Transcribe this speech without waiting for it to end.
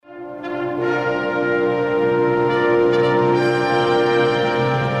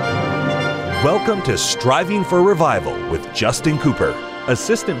Welcome to Striving for Revival with Justin Cooper,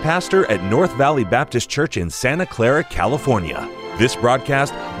 Assistant Pastor at North Valley Baptist Church in Santa Clara, California. This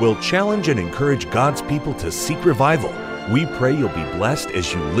broadcast will challenge and encourage God's people to seek revival. We pray you'll be blessed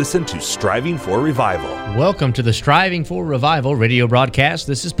as you listen to Striving for Revival. Welcome to the Striving for Revival radio broadcast.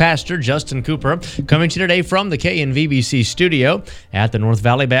 This is Pastor Justin Cooper coming to you today from the KNVBC studio at the North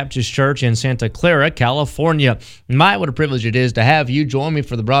Valley Baptist Church in Santa Clara, California. What a privilege it is to have you join me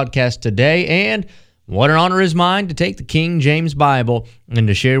for the broadcast today, and what an honor is mine to take the King James Bible and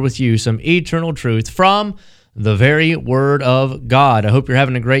to share with you some eternal truth from the very Word of God. I hope you're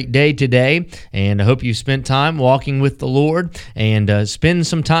having a great day today, and I hope you spent time walking with the Lord and spend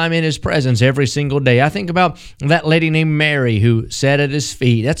some time in His presence every single day. I think about that lady named Mary who sat at His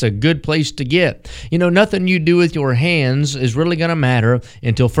feet. That's a good place to get. You know, nothing you do with your hands is really going to matter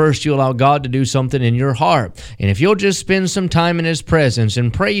until first you allow God to do something in your heart. And if you'll just spend some time in His presence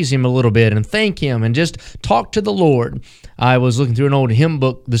and praise Him a little bit and thank Him and just talk to the Lord. I was looking through an old hymn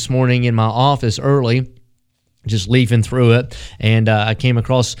book this morning in my office early, just leafing through it, and I came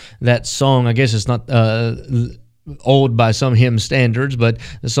across that song. I guess it's not old by some hymn standards, but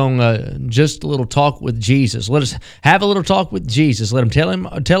the song, Just a Little Talk with Jesus. Let us have a little talk with Jesus. Let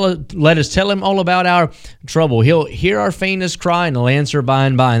us tell Him all about our trouble. He'll hear our faintest cry, and He'll answer by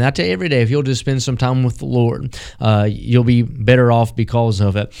and by. And I tell you, every day, if you'll just spend some time with the Lord, you'll be better off because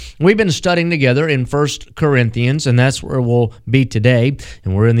of it. We've been studying together in 1 Corinthians, and that's where we'll be today.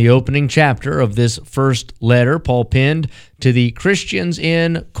 And we're in the opening chapter of this first letter Paul penned to the Christians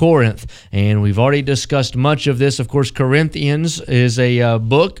in Corinth. And we've already discussed much of this. Of course, Corinthians is a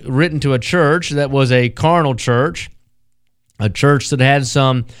book written to a church that was a carnal church, a church that had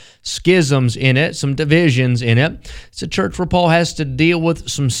some schisms in it, some divisions in it. It's a church where Paul has to deal with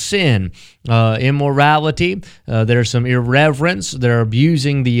some sin, immorality. There's some irreverence. They're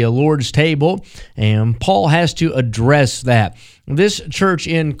abusing the Lord's table, and Paul has to address that. This church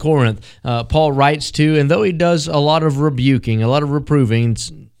in Corinth, Paul writes to, and though he does a lot of rebuking, a lot of reproving,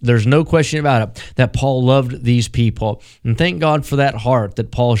 there's no question about it that Paul loved these people. And thank God for that heart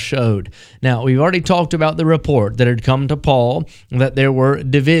that Paul showed. Now, we've already talked about the report that had come to Paul that there were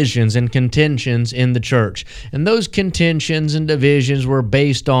divisions and contentions in the church. And those contentions and divisions were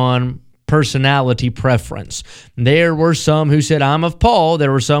based on personality preference. There were some who said, I'm of Paul.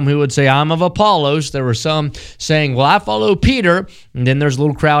 There were some who would say, I'm of Apollos. There were some saying, well, I follow Peter. And then there's a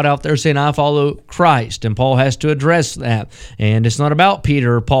little crowd out there saying, I follow Christ. And Paul has to address that. And it's not about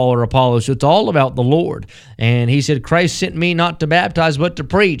Peter or Paul or Apollos. It's all about the Lord. And he said, Christ sent me not to baptize, but to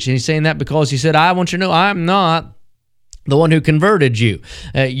preach. And he's saying that because he said, I want you to know I'm not the one who converted you.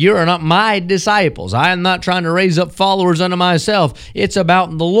 You are not my disciples. I am not trying to raise up followers unto myself. It's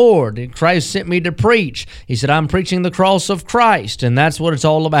about the Lord. And Christ sent me to preach. He said, I'm preaching the cross of Christ, and that's what it's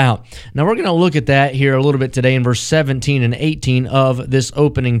all about. Now, we're going to look at that here a little bit today in verse 17 and 18 of this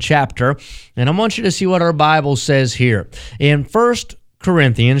opening chapter, and I want you to see what our Bible says here. In 1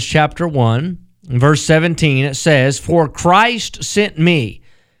 Corinthians chapter 1, verse 17, it says, For Christ sent me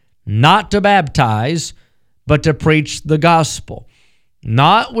not to baptize, but to preach the gospel,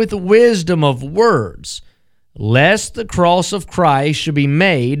 not with wisdom of words, lest the cross of Christ should be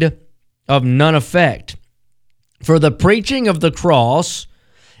made of none effect. For the preaching of the cross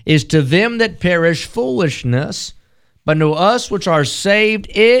is to them that perish foolishness, but to us which are saved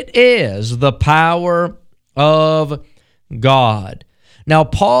it is the power of God. Now,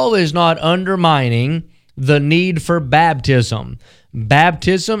 Paul is not undermining the need for baptism.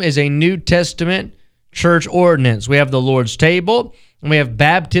 Baptism is a New Testament church ordinance. We have the Lord's table, and we have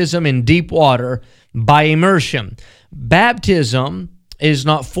baptism in deep water by immersion. Baptism is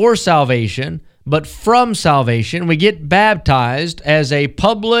not for salvation, but from salvation. We get baptized as a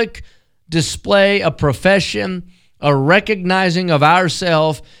public display, a profession, a recognizing of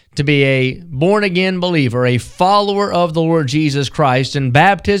ourselves to be a born-again believer, a follower of the Lord Jesus Christ. And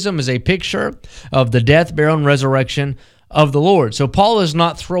baptism is a picture of the death, burial, and resurrection of the Lord. So Paul is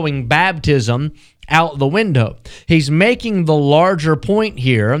not throwing baptism out the window. He's making the larger point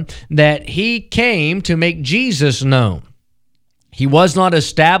here that he came to make Jesus known. He was not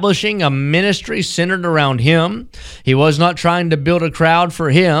establishing a ministry centered around him. He was not trying to build a crowd for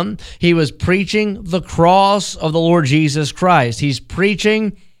him. He was preaching the cross of the Lord Jesus Christ. He's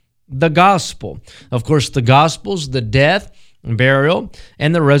preaching the gospel. Of course, the gospel's the death, burial,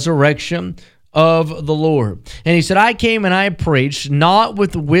 and the resurrection of the Lord. And he said, I came and I preached not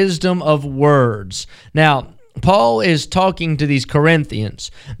with wisdom of words. Now, Paul is talking to these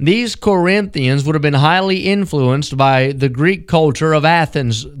Corinthians. These Corinthians would have been highly influenced by the Greek culture of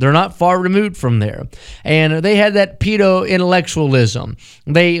Athens. They're not far removed from there. And they had that pedo-intellectualism.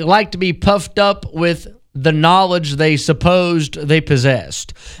 They liked to be puffed up with the knowledge they supposed they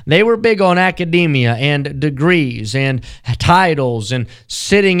possessed. They were big on academia and degrees and titles and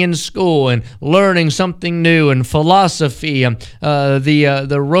sitting in school and learning something new and philosophy,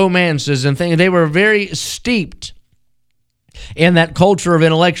 the romances and things. They were very steeped in that culture of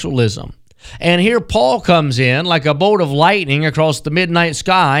intellectualism. And here Paul comes in like a bolt of lightning across the midnight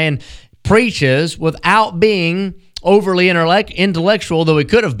sky and preaches without being overly intellectual, though he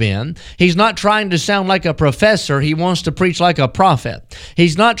could have been. He's not trying to sound like a professor. He wants to preach like a prophet.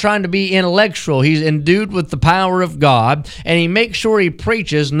 He's not trying to be intellectual. He's endued with the power of God, and he makes sure he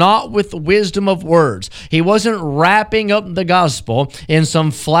preaches not with the wisdom of words. He wasn't wrapping up the gospel in some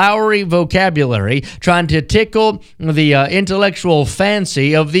flowery vocabulary, trying to tickle the intellectual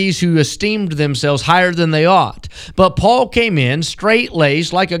fancy of these who esteemed themselves higher than they ought. But Paul came in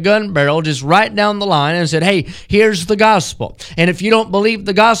straight-laced like a gun barrel, just right down the line, and said, hey, here's the gospel. And if you don't believe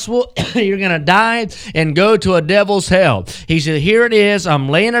the gospel, you're going to die and go to a devil's hell. He said, here it is. I'm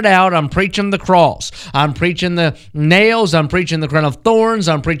laying it out. I'm preaching the cross. I'm preaching the nails. I'm preaching the crown of thorns.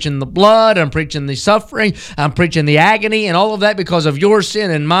 I'm preaching the blood. I'm preaching the suffering. I'm preaching the agony and all of that because of your sin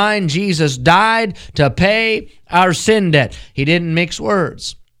and mine. Jesus died to pay our sin debt. He didn't mix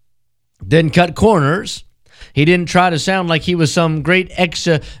words. Didn't cut corners. He didn't try to sound like he was some great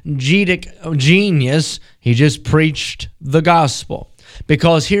exegetic genius. He just preached the gospel.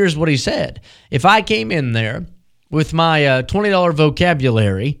 Because here's what he said. If I came in there with my $20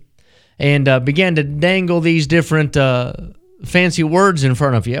 vocabulary and began to dangle these different fancy words in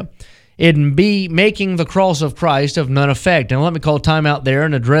front of you, it'd be making the cross of Christ of none effect. And let me call time out there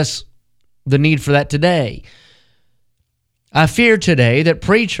and address the need for that today. I fear today that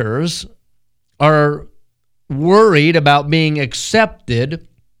preachers are worried about being accepted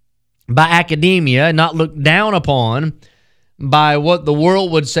by academia and not looked down upon by what the world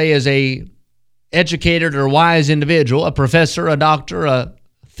would say is a educated or wise individual, a professor, a doctor, a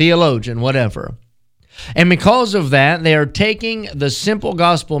theologian, whatever. And because of that, they are taking the simple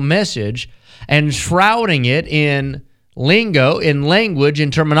gospel message and shrouding it in lingo, in language,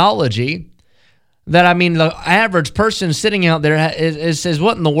 in terminology that, I mean, the average person sitting out there says,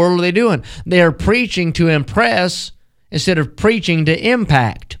 what in the world are they doing? They are preaching to impress instead of preaching to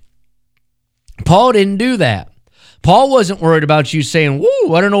impact. Paul didn't do that. Paul wasn't worried about you saying, woo,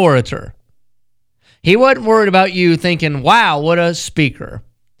 what an orator. He wasn't worried about you thinking, wow, what a speaker.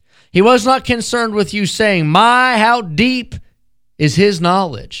 He was not concerned with you saying, my, how deep is his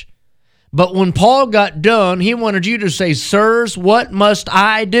knowledge. But when Paul got done, he wanted you to say, sirs, what must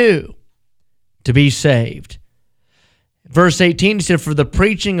I do to be saved? Verse 18, he said, for the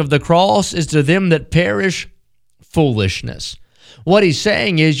preaching of the cross is to them that perish foolishness. What he's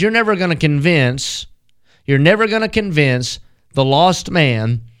saying is you're never going to convince the lost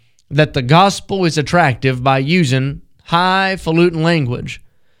man that the gospel is attractive by using highfalutin language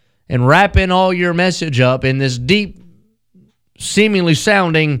and wrapping all your message up in this deep, seemingly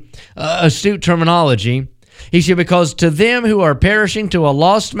sounding astute terminology. He said, because to them who are perishing, to a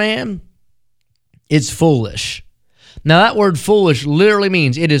lost man, it's foolish. Now, that word foolish literally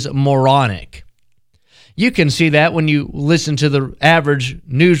means it is moronic. You can see that when you listen to the average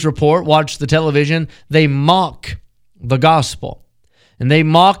news report, watch the television. They mock the gospel, and they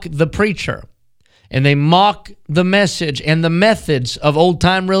mock the preacher, and they mock the message and the methods of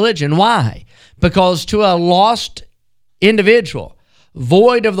old-time religion. Why? Because to a lost individual,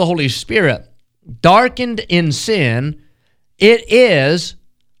 void of the Holy Spirit, darkened in sin, it is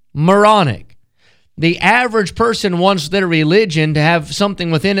moronic. The average person wants their religion to have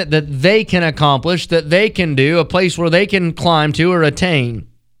something within it that they can accomplish, that they can do, a place where they can climb to or attain.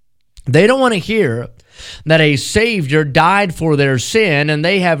 They don't want to hear that a Savior died for their sin and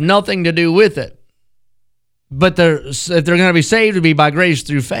they have nothing to do with it. But if they're going to be saved, to be by grace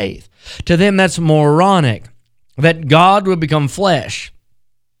through faith. To them, that's moronic, that God would become flesh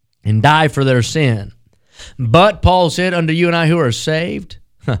and die for their sin. But Paul said, unto you and I who are saved,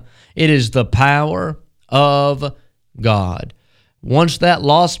 it is the power of God. Once that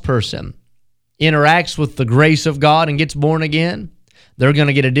lost person interacts with the grace of God and gets born again, they're going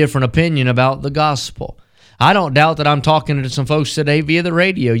to get a different opinion about the gospel. I don't doubt that I'm talking to some folks today via the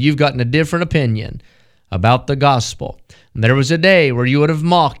radio. You've gotten a different opinion about the gospel. And there was a day where you would have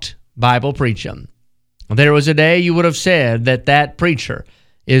mocked Bible preaching. There was a day you would have said that preacher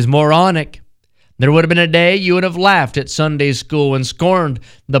is moronic, There would have been a day you would have laughed at Sunday school and scorned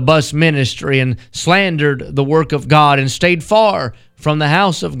the bus ministry and slandered the work of God and stayed far from the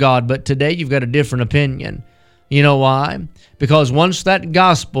house of God. But today you've got a different opinion. You know why? Because once that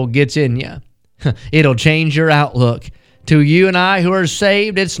gospel gets in you, it'll change your outlook. To you and I who are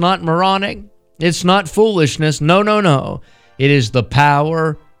saved, it's not moronic. It's not foolishness. No, no, no. It is the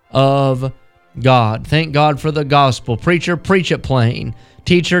power of God. Thank God for the gospel. Preacher, preach it plain.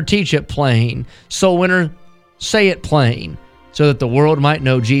 Teacher, teach it plain. Soul winner, say it plain, so that the world might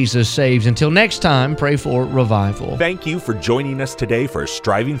know Jesus saves. Until next time, pray for revival. Thank you for joining us today for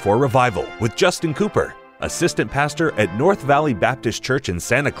Striving for Revival with Justin Cooper, Assistant Pastor at North Valley Baptist Church in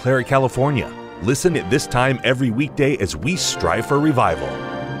Santa Clara, California. Listen at this time every weekday as we strive for revival.